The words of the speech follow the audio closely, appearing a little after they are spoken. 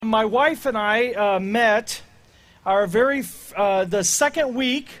my wife and I met the second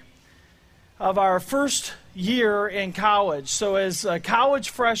week of our first year in college. So as college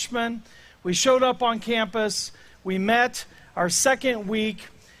freshmen, we showed up on campus. We met our second week,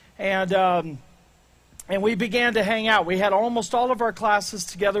 and we began to hang out. We had almost all of our classes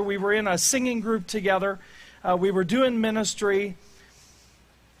together. We were in a singing group together. We were doing ministry.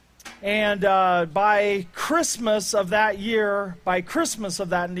 And by Christmas of that year,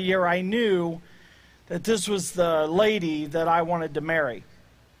 I knew that this was the lady that I wanted to marry.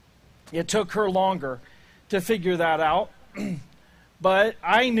 It took her longer to figure that out, but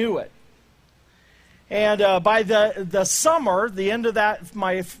I knew it. And by the summer, the end of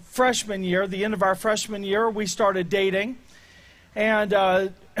my freshman year, the end of our freshman year, we started dating.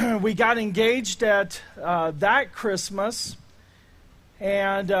 And we got engaged at that Christmas.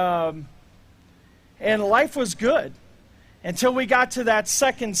 And life was good until we got to that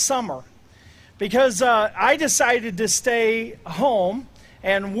second summer. Because I decided to stay home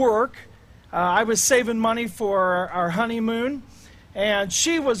and work. I was saving money for our honeymoon. And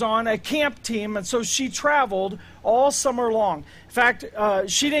she was on a camp team, and so she traveled all summer long. In fact,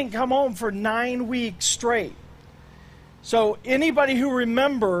 she didn't come home for 9 weeks straight. So anybody who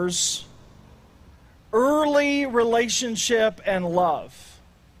remembers early relationship and love,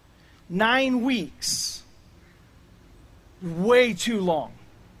 9 weeks, way too long.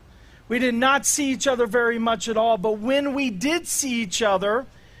 We did not see each other very much at all, but when we did see each other,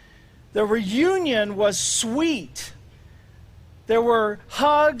 the reunion was sweet. There were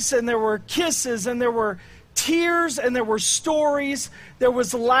hugs, and there were kisses, and there were tears, and there were stories. There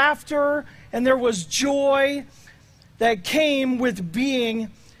was laughter, and there was joy that came with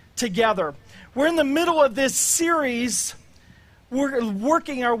being together. We're in the middle of this series. We're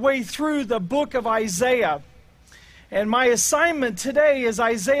working our way through the book of Isaiah. And my assignment today is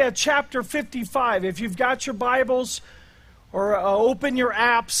Isaiah chapter 55. If you've got your Bibles, or open your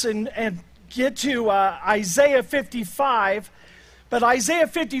apps and get to Isaiah 55. But Isaiah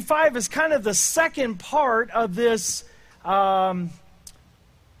 55 is kind of the second part of this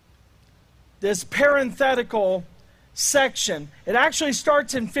parenthetical section. It actually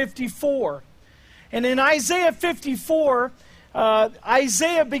starts in 54. And in Isaiah 54,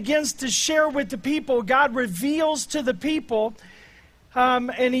 Isaiah begins to share with the people. God reveals to the people,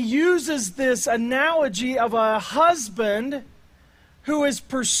 and he uses this analogy of a husband who is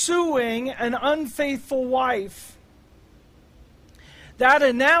pursuing an unfaithful wife. That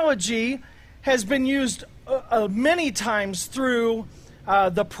analogy has been used many times through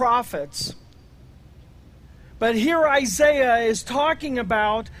the prophets. But here Isaiah is talking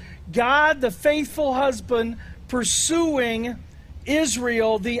about God, the faithful husband, pursuing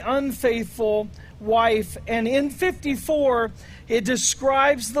Israel, the unfaithful wife. And in 54, it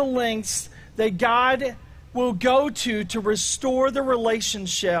describes the lengths that God will go to restore the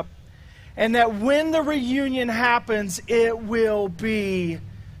relationship. And that when the reunion happens, it will be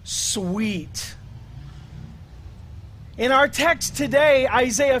sweet. In our text today,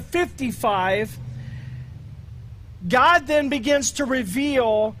 Isaiah 55, God then begins to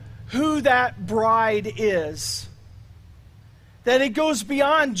reveal who that bride is. That it goes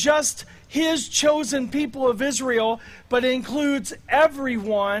beyond just his chosen people of Israel, but it includes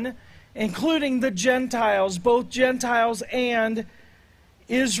everyone, including the Gentiles, both Gentiles and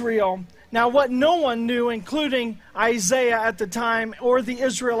Israel. Now, what no one knew, including Isaiah at the time, or the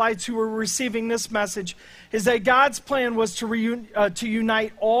Israelites who were receiving this message, is that God's plan was to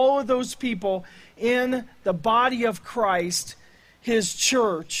unite all of those people in the body of Christ, his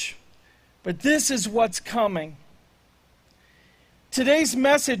church. But this is what's coming. Today's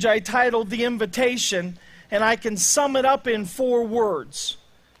message I titled The Invitation, and I can sum it up in 4 words.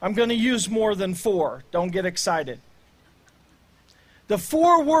 I'm going to use more than 4. Don't get excited. The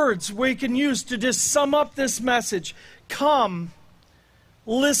 4 words we can use to just sum up this message: come,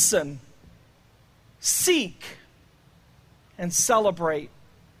 listen, seek, and celebrate.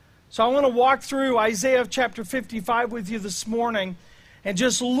 So I want to walk through Isaiah chapter 55 with you this morning and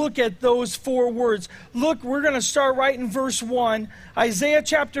just look at those 4 words. Look, we're going to start right in verse 1. Isaiah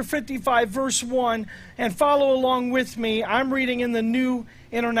chapter 55, verse 1, and follow along with me. I'm reading in the New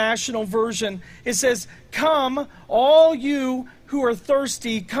International Version. It says, "Come, all you who are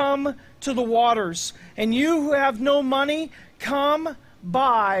thirsty, come to the waters. And you who have no money, come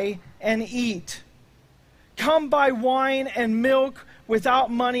buy and eat. Come buy wine and milk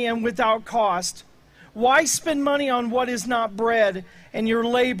without money and without cost. Why spend money on what is not bread, and your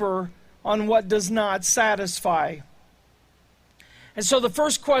labor on what does not satisfy?" And so the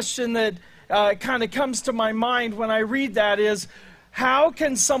first question that kind of comes to my mind when I read that is, How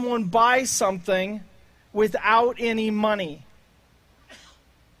can someone buy something without any money?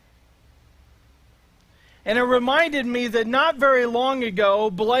 And it reminded me that not very long ago,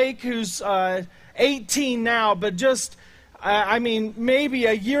 Blake, who's 18 now, but just, maybe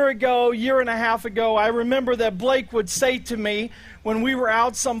a year ago, year and a half ago, I remember that Blake would say to me when we were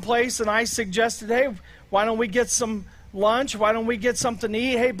out someplace and I suggested, hey, why don't we get some lunch? Why don't we get something to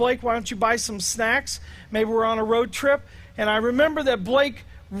eat? Hey, Blake, why don't you buy some snacks? Maybe we're on a road trip. And I remember that Blake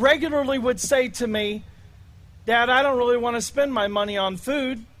regularly would say to me, Dad, I don't really want to spend my money on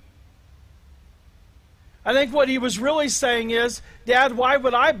food. I think what he was really saying is, Dad, why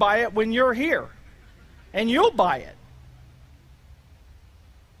would I buy it when you're here? And you'll buy it.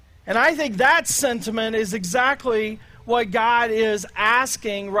 And I think that sentiment is exactly what God is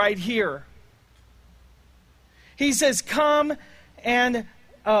asking right here. He says, come and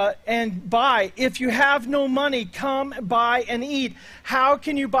buy. If you have no money, come buy and eat. How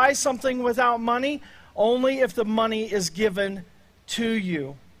can you buy something without money? Only if the money is given to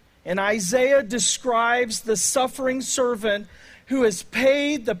you. And Isaiah describes the suffering servant who has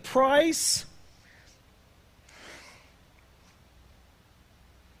paid the price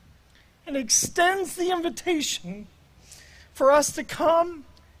and extends the invitation for us to come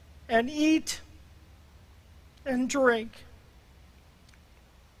and eat and drink.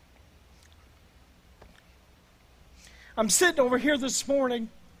 I'm sitting over here this morning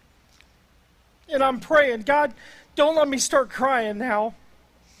and I'm praying, God, don't let me start crying now.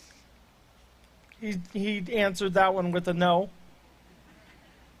 He answered that one with a no.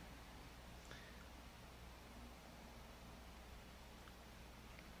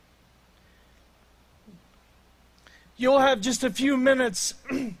 You'll have just a few minutes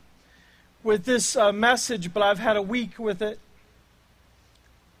with this message, but I've had a week with it.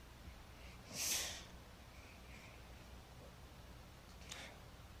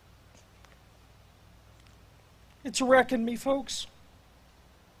 It's wrecking me, folks.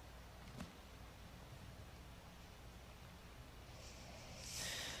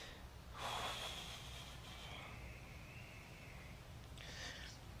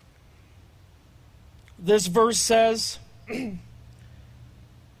 This verse says,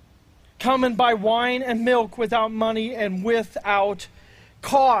 come and buy wine and milk without money and without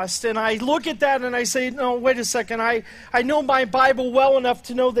cost. And I look at that and I say, no, wait a second. I know my Bible well enough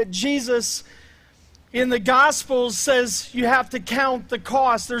to know that Jesus in the Gospels says you have to count the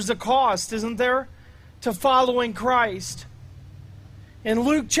cost. There's a cost, isn't there, to following Christ. In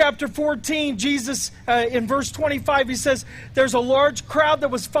Luke chapter 14, Jesus, in verse 25, he says, there's a large crowd that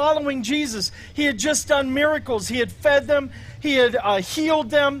was following Jesus. He had just done miracles. He had fed them. He had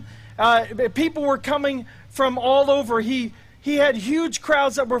healed them. People were coming from all over. He had huge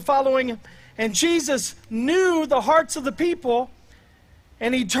crowds that were following him. And Jesus knew the hearts of the people.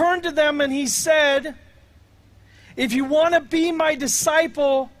 And he turned to them and he said, if you want to be my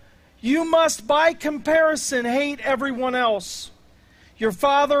disciple, you must, by comparison, hate everyone else. Your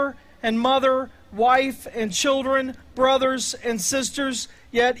father and mother, wife and children, brothers and sisters,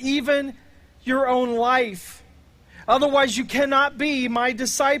 yet even your own life. Otherwise you cannot be my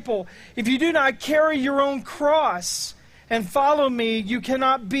disciple. If you do not carry your own cross and follow me, you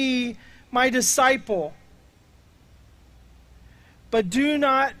cannot be my disciple. But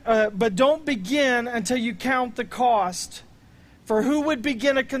don't begin until you count the cost. For who would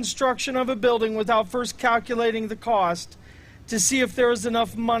begin a construction of a building without first calculating the cost to see if there is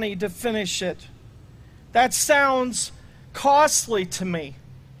enough money to finish it? That sounds costly to me.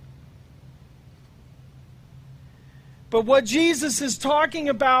 But what Jesus is talking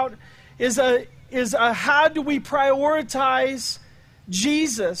about is how do we prioritize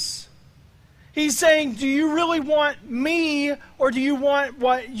Jesus? He's saying, do you really want me, or do you want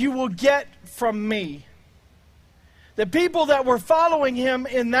what you will get from me? The people that were following him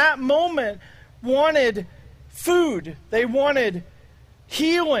in that moment wanted food. They wanted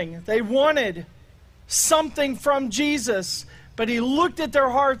healing. They wanted something from Jesus. But he looked at their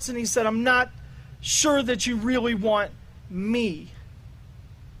hearts and he said, I'm not sure that you really want me.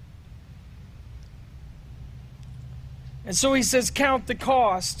 And so he says, count the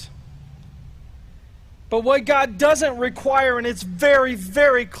cost. But what God doesn't require, and it's very,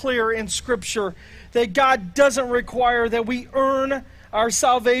 very clear in Scripture, that God doesn't require that we earn our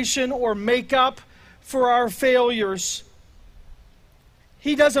salvation or make up for our failures.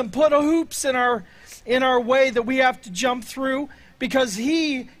 He doesn't put hoops in our way that we have to jump through, because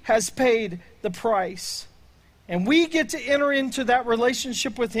he has paid the price. And we get to enter into that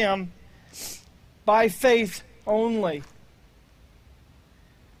relationship with him by faith only.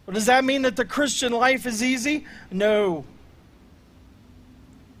 Well, does that mean that the Christian life is easy? No.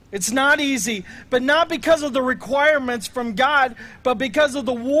 It's not easy, but not because of the requirements from God, but because of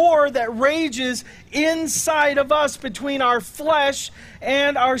the war that rages inside of us between our flesh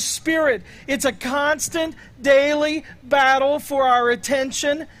and our spirit. It's a constant, daily battle for our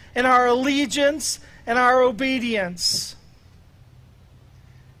attention and our allegiance and our obedience.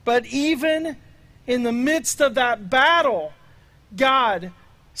 But even in the midst of that battle, God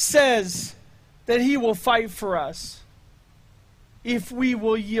says that He will fight for us if we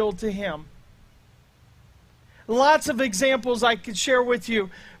will yield to Him. Lots of examples I could share with you,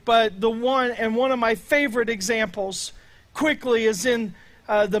 but one of my favorite examples quickly is in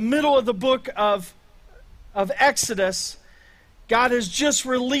the middle of the book of Exodus. God has just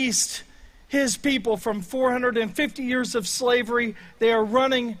released His people from 450 years of slavery. They are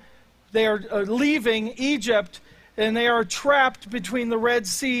leaving Egypt, and they are trapped between the Red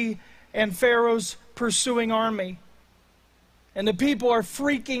Sea and Pharaoh's pursuing army. And the people are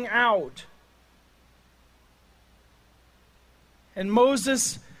freaking out. And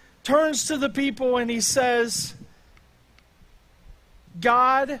Moses turns to the people and he says,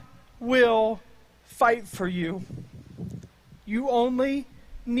 God will fight for you. You only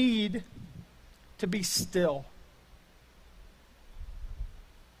need to be still.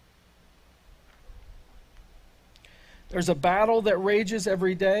 There's a battle that rages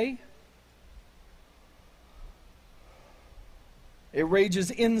every day. It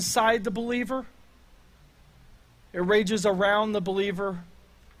rages inside the believer. It rages around the believer.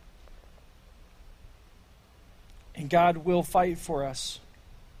 And God will fight for us.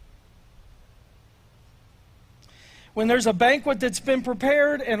 When there's a banquet that's been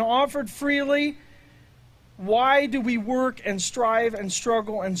prepared and offered freely, why do we work and strive and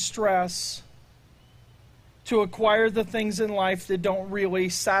struggle and stress to acquire the things in life that don't really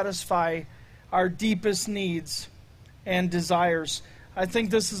satisfy our deepest needs and desires? I think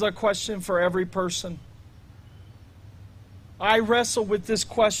this is a question for every person. I wrestle with this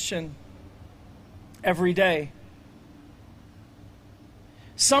question every day.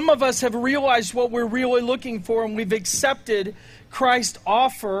 Some of us have realized what we're really looking for, and we've accepted Christ's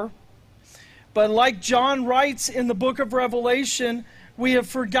offer. But like John writes in the book of Revelation, we have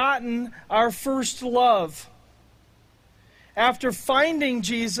forgotten our first love. After finding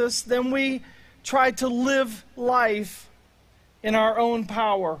Jesus, then we try to live life in our own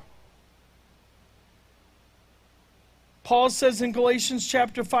power. Paul says in Galatians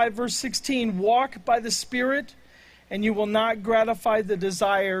chapter 5, verse 16, walk by the Spirit, and you will not gratify the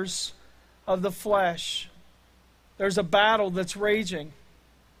desires of the flesh. There's a battle that's raging.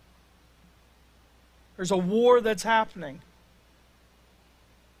 There's a war that's happening.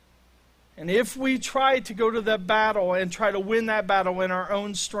 And if we try to go to that battle and try to win that battle in our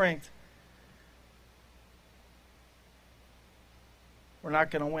own strength, we're not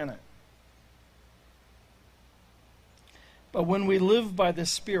going to win it. But when we live by the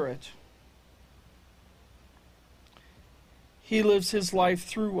Spirit, He lives His life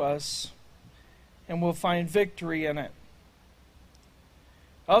through us, and we'll find victory in it.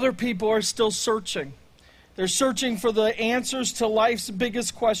 Other people are still searching. They're searching for the answers to life's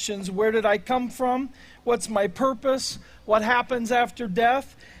biggest questions. Where did I come from? What's my purpose? What happens after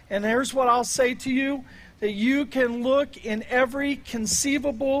death? And here's what I'll say to you, that you can look in every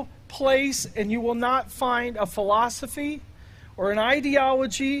conceivable place and you will not find a philosophy or an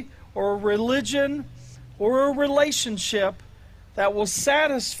ideology or a religion or a relationship that will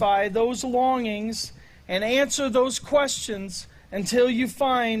satisfy those longings and answer those questions until you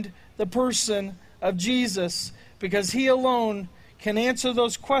find the person of Jesus, because He alone can answer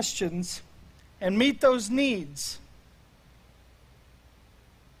those questions and meet those needs.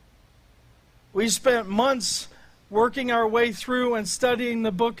 We spent months working our way through and studying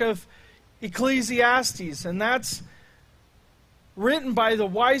the book of Ecclesiastes, and that's written by the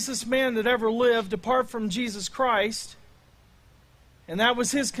wisest man that ever lived apart from Jesus Christ, and that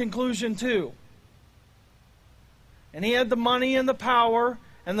was his conclusion too. And he had the money and the power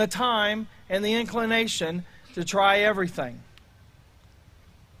and the time and the inclination to try everything.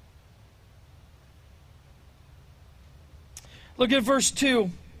 Look at verse 2.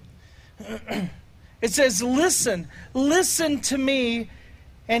 It says, listen to me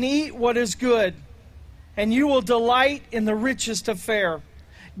and eat what is good, and you will delight in the richest of fare.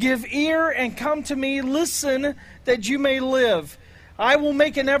 Give ear and come to me, listen that you may live. I will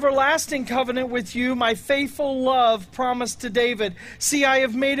make an everlasting covenant with you, my faithful love promised to David. See, I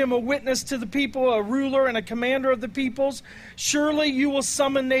have made him a witness to the people, a ruler and a commander of the peoples. Surely you will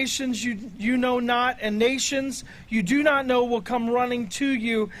summon nations you know not, and nations you do not know will come running to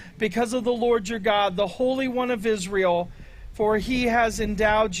you because of the Lord your God, the Holy One of Israel. for he has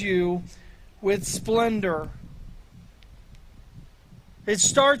endowed you with splendor. It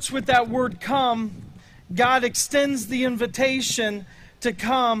starts with that word come. God extends the invitation to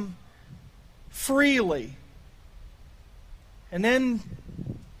come freely. And then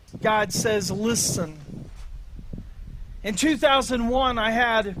God says, listen. In 2001, I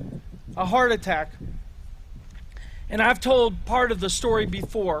had a heart attack. And I've told part of the story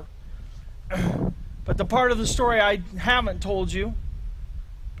before. But the part of the story I haven't told you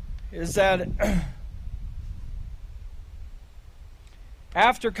is that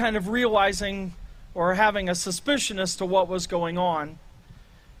after kind of realizing or having a suspicion as to what was going on,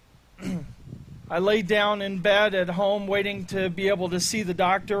 I laid down in bed at home waiting to be able to see the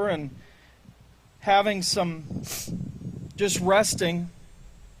doctor and having some just resting.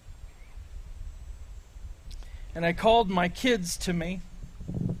 And I called my kids to me.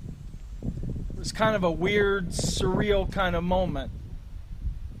 It was kind of a weird, surreal kind of moment.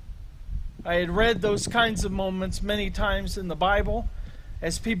 I had read those kinds of moments many times in the Bible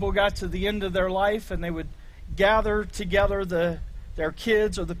as people got to the end of their life and they would gather together their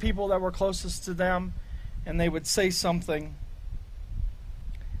kids or the people that were closest to them and they would say something.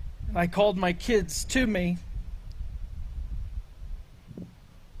 And I called my kids to me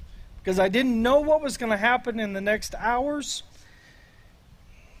because I didn't know what was going to happen in the next hours.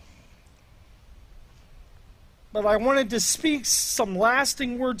 But I wanted to speak some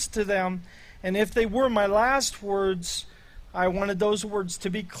lasting words to them. And if they were my last words, I wanted those words to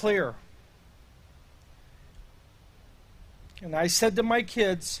be clear. And I said to my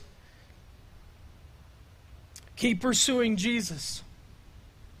kids, keep pursuing Jesus.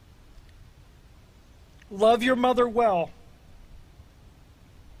 Love your mother well.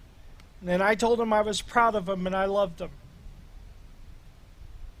 And then I told them I was proud of them and I loved them.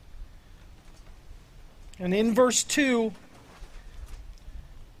 And in verse 2,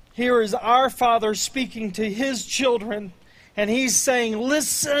 here is our Father speaking to His children, and He's saying,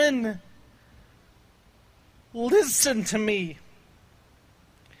 listen. Listen to me.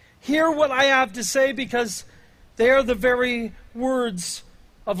 Hear what I have to say, because they are the very words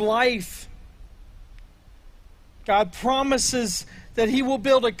of life. God promises that He will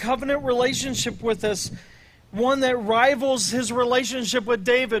build a covenant relationship with us, one that rivals His relationship with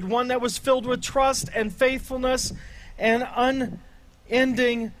David, one that was filled with trust and faithfulness and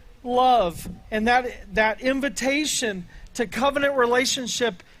unending love. And that invitation to covenant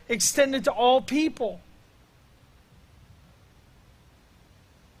relationship extended to all people.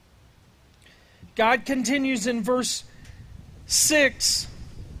 God continues in verse 6,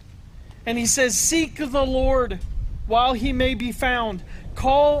 and He says, seek the Lord while He may be found.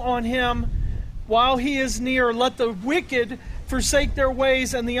 Call on Him while He is near. Let the wicked forsake their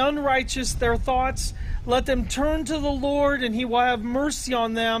ways and the unrighteous their thoughts. Let them turn to the Lord, and He will have mercy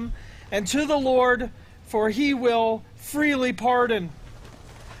on them, and to the Lord, for He will freely pardon.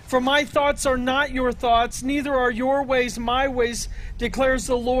 For my thoughts are not your thoughts, neither are your ways my ways, declares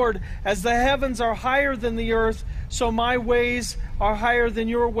the Lord. As the heavens are higher than the earth, so my ways are higher than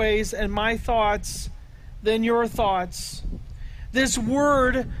your ways, and my thoughts than your thoughts. This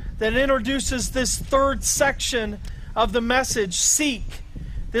word that introduces this third section of the message, seek.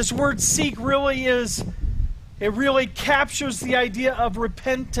 This word seek really captures the idea of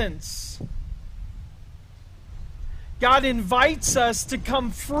repentance. God invites us to come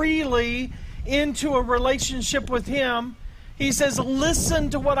freely into a relationship with Him. He says,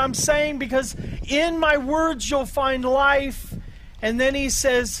 listen to what I'm saying, because in my words you'll find life. And then He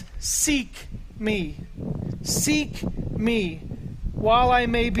says, seek me. Seek me while I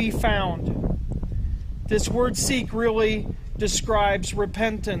may be found. This word seek really describes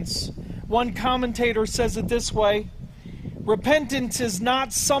repentance. One commentator says it this way: repentance is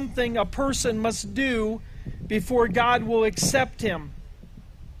not something a person must do before God will accept him.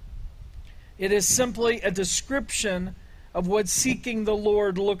 It is simply a description of what seeking the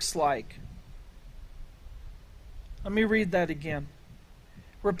Lord looks like. Let me read that again.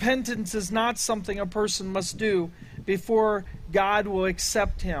 Repentance is not something a person must do before God will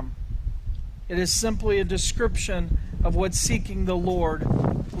accept him. It is simply a description of what seeking the Lord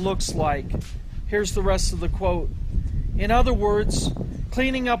looks like. Here's the rest of the quote. In other words,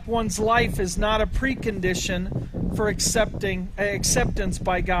 cleaning up one's life is not a precondition for acceptance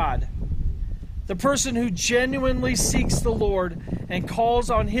by God. The person who genuinely seeks the Lord and calls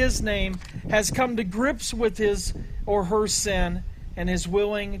on His name has come to grips with his or her sin and is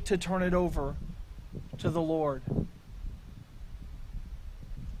willing to turn it over to the Lord.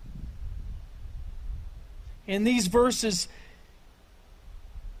 In these verses,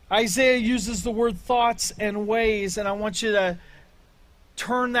 Isaiah uses the word thoughts and ways, and I want you to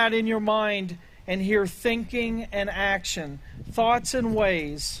turn that in your mind and hear thinking and action. Thoughts and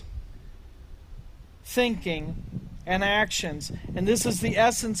ways, thinking and actions. And this is the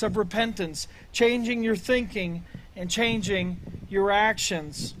essence of repentance, changing your thinking and changing your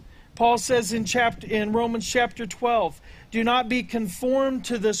actions. Paul says in Romans chapter 12, do not be conformed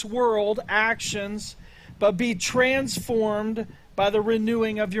to this world, actions, but be transformed by the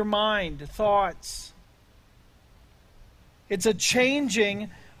renewing of your mind, thoughts. It's a changing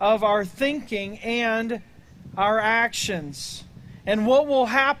of our thinking and our actions. And what will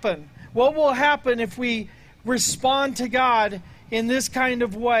happen? What will happen if we respond to God in this kind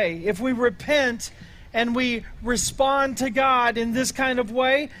of way? If we repent and we respond to God in this kind of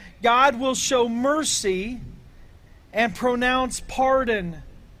way, God will show mercy and pronounce pardon.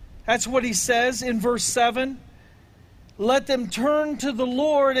 That's what he says in verse 7. Let them turn to the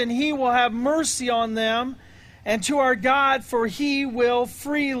Lord, and he will have mercy on them, and to our God, for he will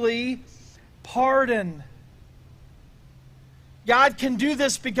freely pardon. God can do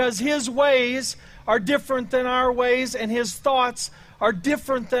this because his ways are different than our ways, and his thoughts are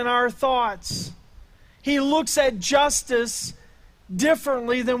different than our thoughts. He looks at justice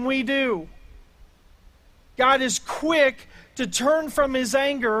differently than we do. God is quick to turn from his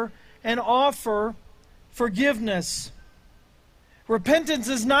anger and offer forgiveness. Repentance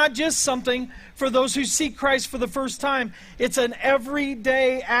is not just something for those who seek Christ for the first time. It's an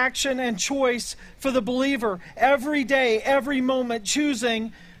everyday action and choice for the believer. Every day, every moment,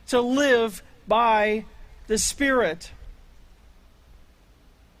 choosing to live by the Spirit.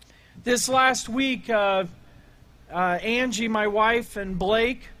 This last week, Angie, my wife, and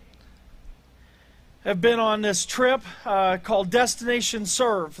Blake have been on this trip called Destination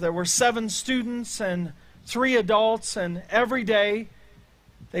Serve. There were 7 students and 3 adults, and every day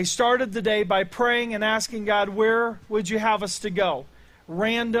they started the day by praying and asking God, where would you have us to go?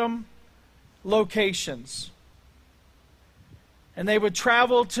 Random locations. And they would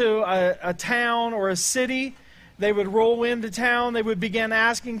travel to a town or a city. They would roll into town. They would begin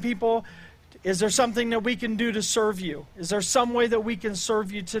asking people, is there something that we can do to serve you? Is there some way that we can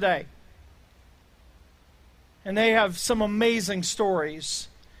serve you today? And they have some amazing stories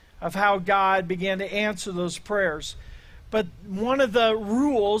of how God began to answer those prayers. But one of the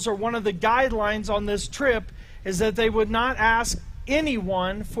rules or one of the guidelines on this trip is that they would not ask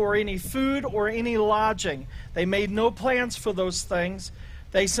anyone for any food or any lodging. They made no plans for those things.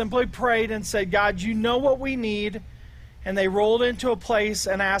 They simply prayed and said, God, you know what we need. And they rolled into a place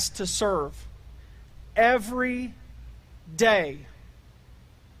and asked to serve. Every day,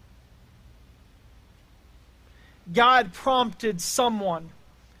 God prompted someone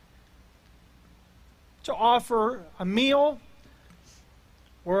to offer a meal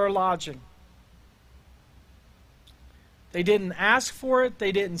or a lodging. They didn't ask for it.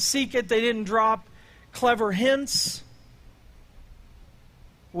 They didn't seek it. They didn't drop clever hints.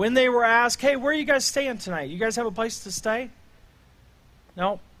 When they were asked, hey, where are you guys staying tonight? You guys have a place to stay?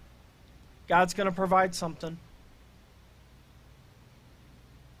 No. God's going to provide something.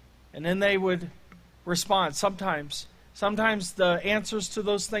 And then they would respond. Sometimes the answers to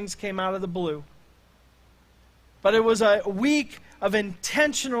those things came out of the blue. But it was a week of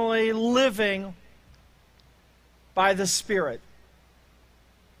intentionally living by the Spirit.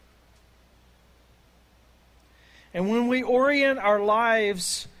 And when we orient our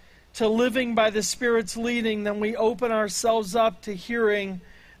lives to living by the Spirit's leading, then we open ourselves up to hearing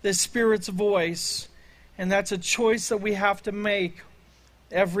the Spirit's voice. And that's a choice that we have to make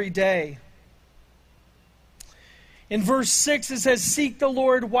every day. In verse 6 it says, seek the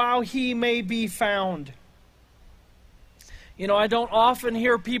Lord while he may be found. You know, I don't often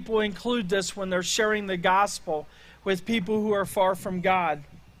hear people include this when they're sharing the gospel with people who are far from God.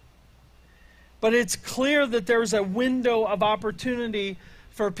 But it's clear that there's a window of opportunity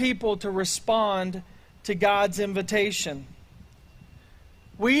for people to respond to God's invitation.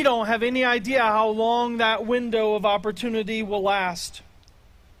 We don't have any idea how long that window of opportunity will last.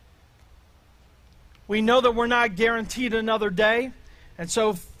 We know that we're not guaranteed another day, and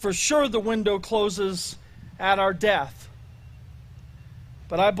so for sure the window closes at our death.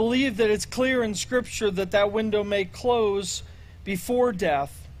 But I believe that it's clear in Scripture that that window may close before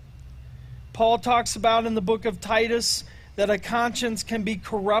death. Paul talks about in the book of Titus that a conscience can be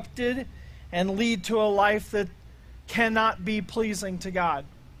corrupted and lead to a life that cannot be pleasing to God.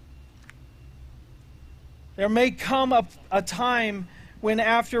 There may come a time when,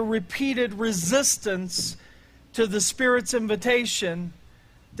 after repeated resistance to the Spirit's invitation,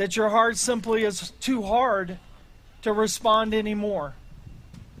 that your heart simply is too hard to respond anymore.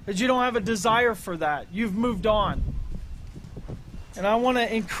 Because you don't have a desire for that. You've moved on. And I want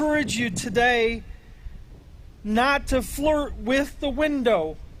to encourage you today not to flirt with the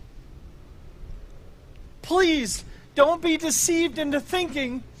window. Please don't be deceived into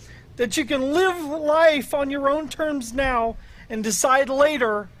thinking that you can live life on your own terms now and decide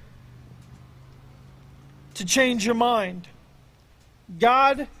later to change your mind.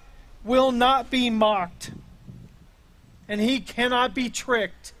 God will not be mocked, and He cannot be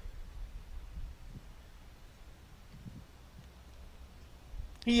tricked.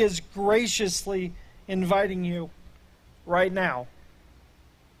 He is graciously inviting you right now.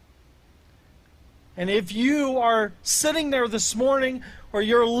 And if you are sitting there this morning, or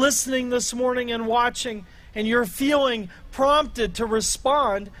you're listening this morning and watching, and you're feeling prompted to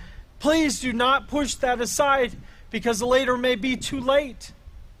respond, please do not push that aside, because later may be too late.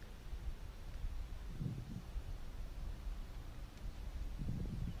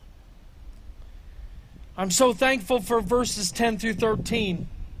 I'm so thankful for verses 10 through 13.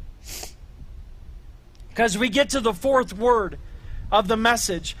 Because we get to the fourth word of the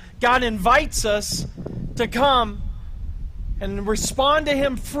message. God invites us to come and respond to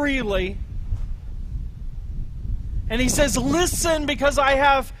Him freely. And He says, listen, because I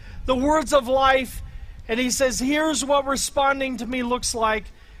have the words of life. And He says, here's what responding to me looks like.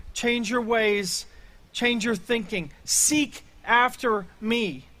 Change your ways. Change your thinking. Seek after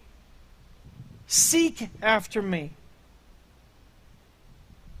me. Seek after me.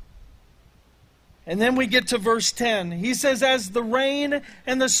 And then we get to verse 10. He says, as the rain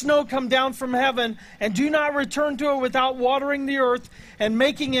and the snow come down from heaven, and do not return to it without watering the earth and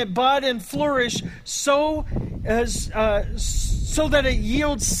making it bud and flourish, so that it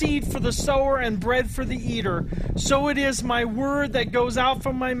yields seed for the sower and bread for the eater, so it is my word that goes out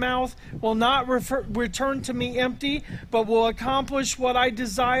from my mouth will not return to me empty, but will accomplish what I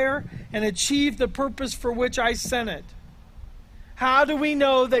desire and achieve the purpose for which I sent it. How do we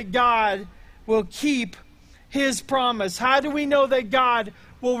know that God will keep His promise? How do we know that God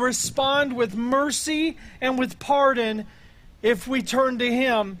will respond with mercy and with pardon if we turn to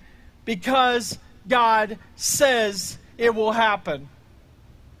Him? Because God says it will happen.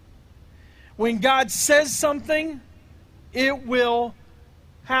 When God says something, it will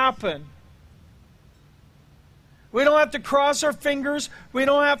happen. We don't have to cross our fingers. We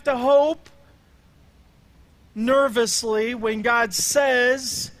don't have to hope nervously. When God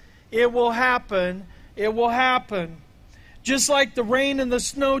says it will happen, it will happen. Just like the rain and the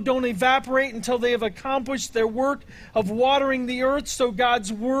snow don't evaporate until they have accomplished their work of watering the earth, so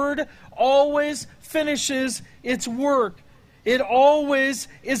God's word always finishes its work. It always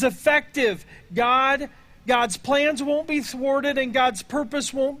is effective. God's plans won't be thwarted, and God's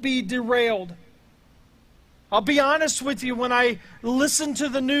purpose won't be derailed. I'll be honest with you, when I listen to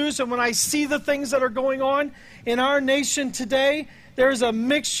the news and when I see the things that are going on in our nation today, there's a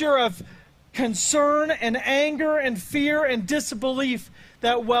mixture of concern and anger and fear and disbelief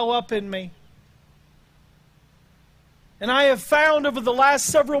that well up in me. And I have found over the last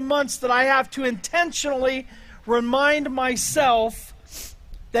several months that I have to intentionally remind myself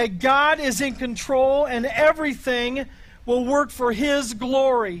that God is in control and everything will work for His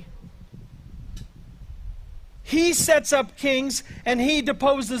glory. He sets up kings and He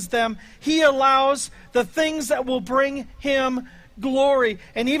deposes them. He allows the things that will bring Him glory.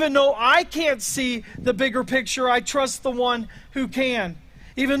 And even though I can't see the bigger picture, I trust the one who can.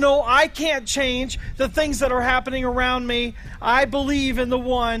 Even though I can't change the things that are happening around me, I believe in the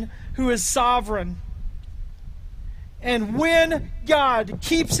one who is sovereign. And when God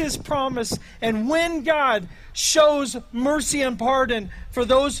keeps His promise, and when God shows mercy and pardon for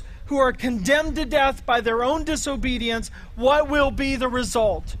those who are condemned to death by their own disobedience, what will be the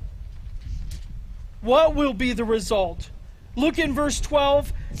result? What will be the result? Look in verse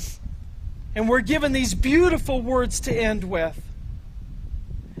 12, and we're given these beautiful words to end with.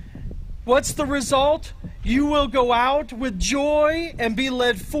 What's the result? You will go out with joy and be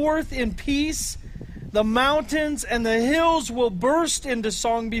led forth in peace. The mountains and the hills will burst into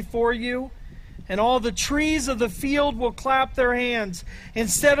song before you, and all the trees of the field will clap their hands.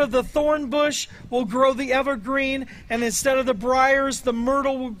 Instead of the thorn bush will grow the evergreen, and instead of the briars the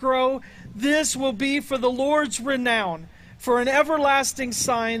myrtle will grow. This will be for the Lord's renown, for an everlasting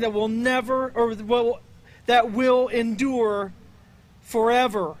sign that will endure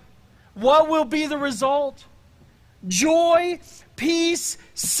forever. What will be the result? Joy, peace,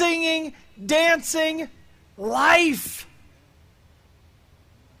 singing, dancing, life.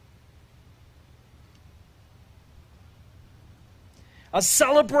 A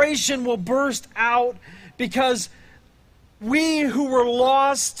celebration will burst out because We who were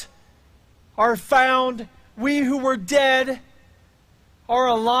lost are found. We who were dead are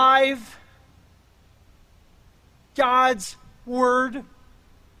alive. God's word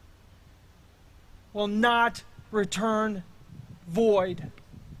will not return void.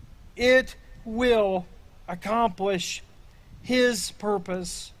 It will accomplish His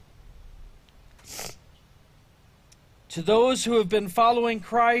purpose. To those who have been following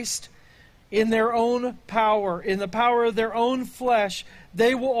Christ in their own power, in the power of their own flesh,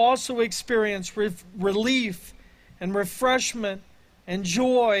 they will also experience relief and refreshment and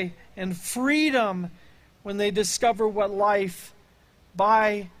joy and freedom when they discover what life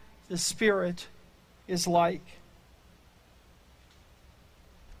by the Spirit is like.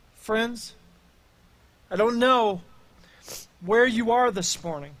 Friends, I don't know where you are this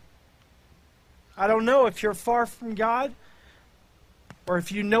morning. I don't know if you're far from God or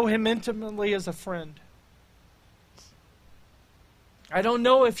if you know Him intimately as a friend. I don't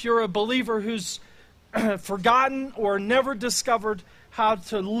know if you're a believer who's forgotten or never discovered how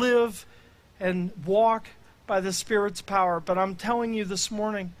to live and walk by the Spirit's power. But I'm telling you this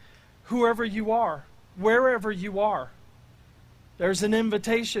morning, whoever you are, wherever you are, there's an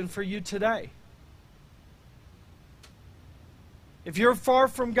invitation for you today. If you're far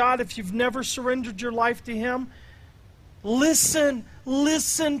from God, if you've never surrendered your life to Him, listen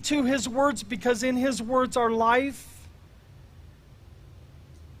to His words, because in His words are life.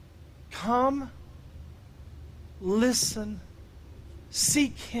 Come, listen,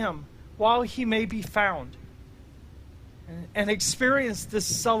 seek Him while He may be found, and experience this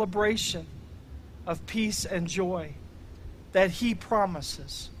celebration of peace and joy that He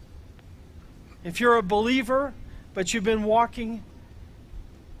promises. If you're a believer, but you've been walking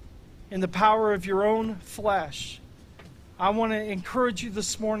in the power of your own flesh, I want to encourage you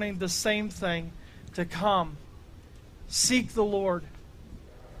this morning the same thing, to come. Seek the Lord.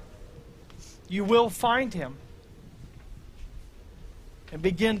 You will find Him. And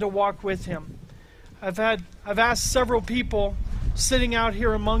begin to walk with Him. I've asked several people sitting out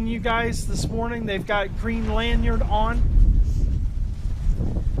here among you guys this morning. They've got green lanyard on.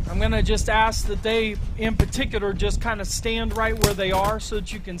 I'm going to just ask that they, in particular, just kind of stand right where they are so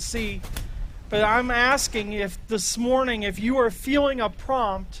that you can see. But I'm asking if this morning, if you are feeling a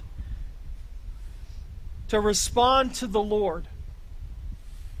prompt to respond to the Lord,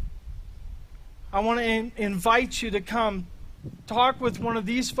 I want to invite you to come talk with one of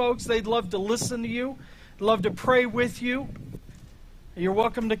these folks. They'd love to listen to you, love to pray with you. You're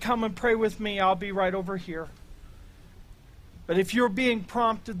welcome to come and pray with me. I'll be right over here. But if you're being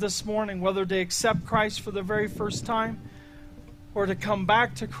prompted this morning, whether to accept Christ for the very first time or to come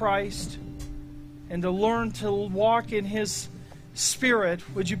back to Christ and to learn to walk in His Spirit,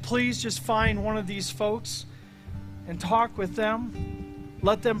 would you please just find one of these folks and talk with them?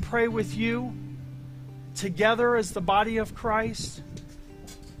 Let them pray with you. Together as the body of Christ,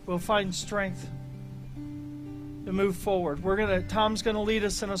 we'll find strength to move forward. Tom's going to lead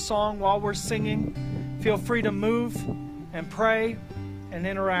us in a song while we're singing. Feel free to move and pray and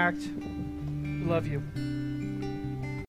interact. We love you.